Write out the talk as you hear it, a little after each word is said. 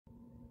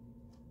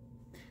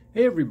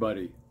Hey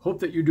everybody,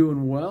 hope that you're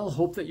doing well.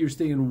 Hope that you're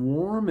staying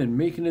warm and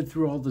making it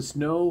through all the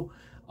snow.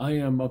 I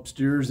am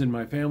upstairs in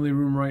my family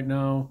room right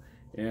now,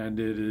 and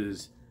it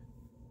is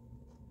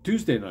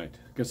Tuesday night.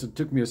 I guess it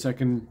took me a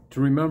second to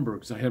remember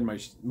because I had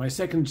my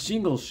second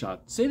shingle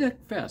shot. Say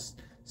that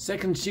fast.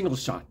 Second shingle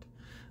shot.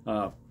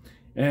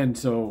 And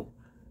so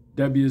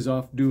Debbie is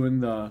off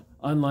doing the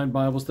online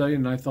Bible study,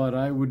 and I thought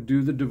I would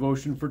do the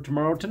devotion for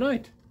tomorrow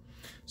tonight.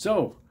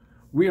 So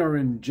we are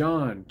in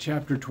John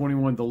chapter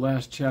 21, the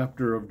last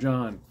chapter of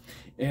John.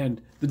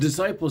 And the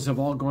disciples have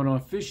all gone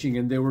off fishing,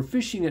 and they were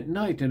fishing at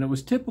night, and it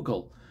was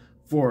typical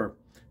for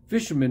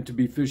fishermen to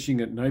be fishing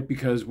at night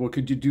because what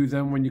could you do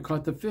then when you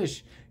caught the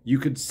fish? You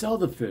could sell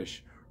the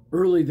fish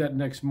early that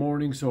next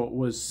morning, so it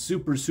was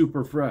super,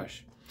 super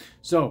fresh.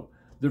 So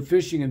they're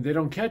fishing and they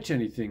don't catch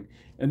anything.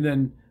 And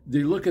then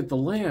they look at the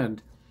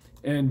land,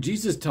 and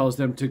Jesus tells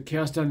them to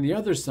cast on the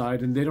other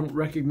side, and they don't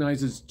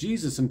recognize it's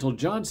Jesus until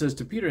John says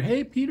to Peter,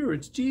 "Hey, Peter,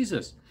 it's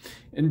Jesus."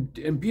 And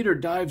Peter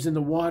dives in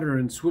the water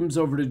and swims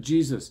over to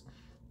Jesus.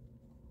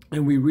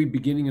 And we read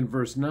beginning in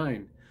verse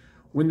 9.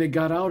 When they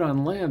got out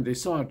on land, they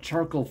saw a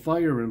charcoal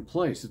fire in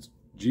place.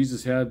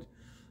 Jesus had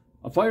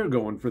a fire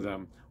going for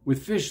them,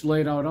 with fish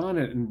laid out on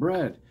it and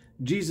bread.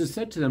 Jesus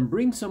said to them,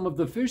 "Bring some of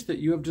the fish that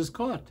you have just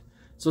caught."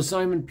 So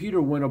Simon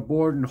Peter went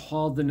aboard and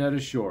hauled the net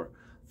ashore,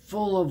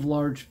 full of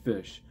large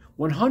fish,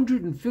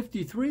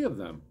 153 of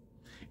them.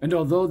 And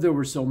although there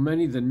were so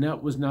many, the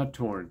net was not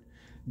torn.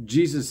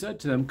 Jesus said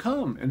to them,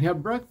 "Come and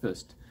have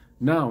breakfast."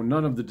 Now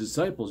none of the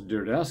disciples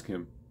dared ask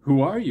him, "Who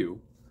are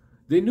you?"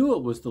 They knew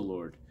it was the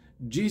Lord.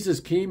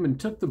 Jesus came and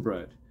took the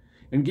bread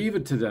and gave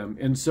it to them,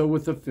 and so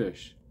with the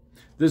fish.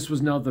 This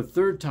was now the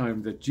third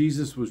time that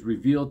Jesus was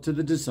revealed to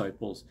the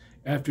disciples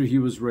after he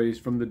was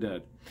raised from the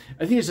dead.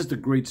 I think it's just a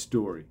great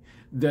story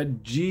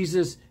that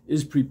Jesus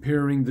is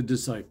preparing the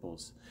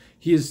disciples.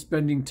 He is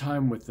spending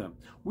time with them.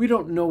 We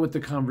don't know what the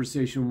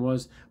conversation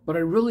was, but I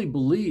really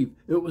believe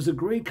it was a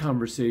great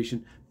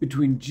conversation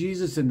between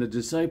Jesus and the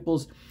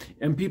disciples,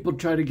 and people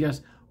try to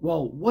guess,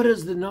 well, what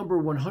does the number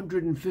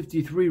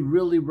 153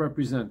 really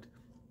represent?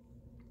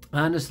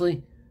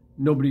 Honestly,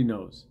 nobody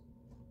knows.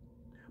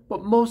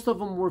 But most of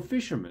them were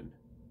fishermen.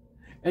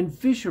 And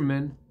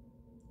fishermen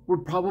were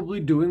probably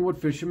doing what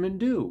fishermen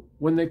do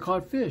when they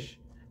caught fish.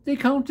 They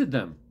counted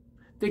them.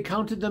 They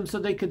counted them so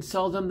they could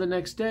sell them the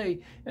next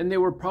day, and they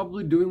were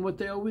probably doing what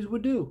they always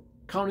would do,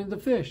 counting the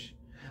fish.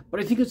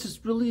 But I think it's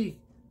just really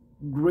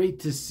great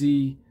to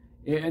see,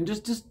 and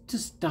just to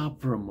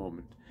stop for a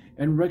moment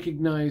and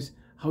recognize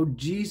how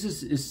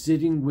Jesus is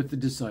sitting with the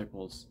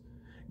disciples,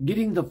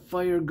 getting the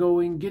fire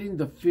going, getting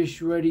the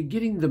fish ready,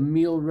 getting the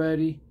meal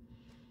ready.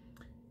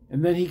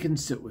 And then he can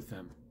sit with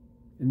them,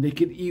 and they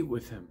could eat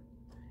with him,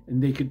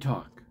 and they could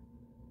talk.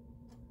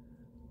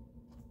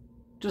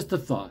 Just a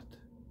thought.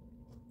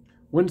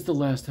 When's the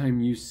last time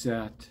you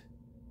sat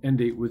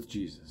and ate with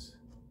Jesus,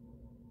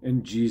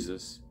 and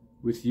Jesus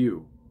with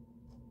you?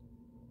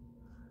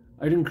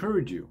 I'd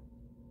encourage you,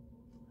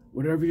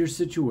 whatever your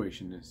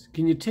situation is,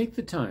 can you take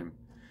the time,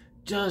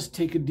 just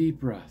take a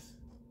deep breath,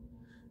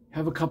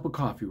 have a cup of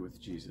coffee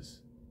with Jesus,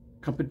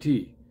 cup of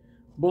tea,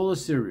 bowl of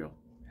cereal,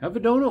 have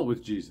a donut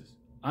with Jesus.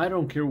 I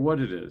don't care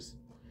what it is,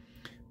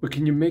 but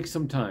can you make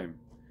some time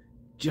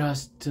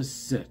just to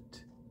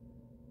sit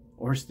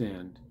or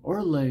stand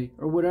or lay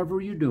or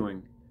whatever you're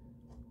doing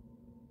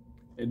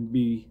and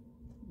be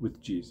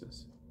with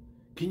Jesus?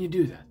 Can you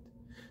do that?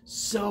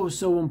 So,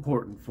 so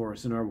important for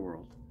us in our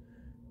world.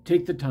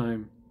 Take the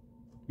time,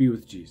 be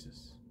with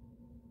Jesus.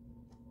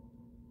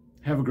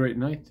 Have a great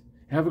night.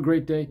 Have a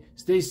great day.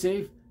 Stay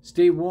safe,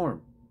 stay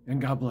warm, and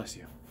God bless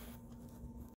you.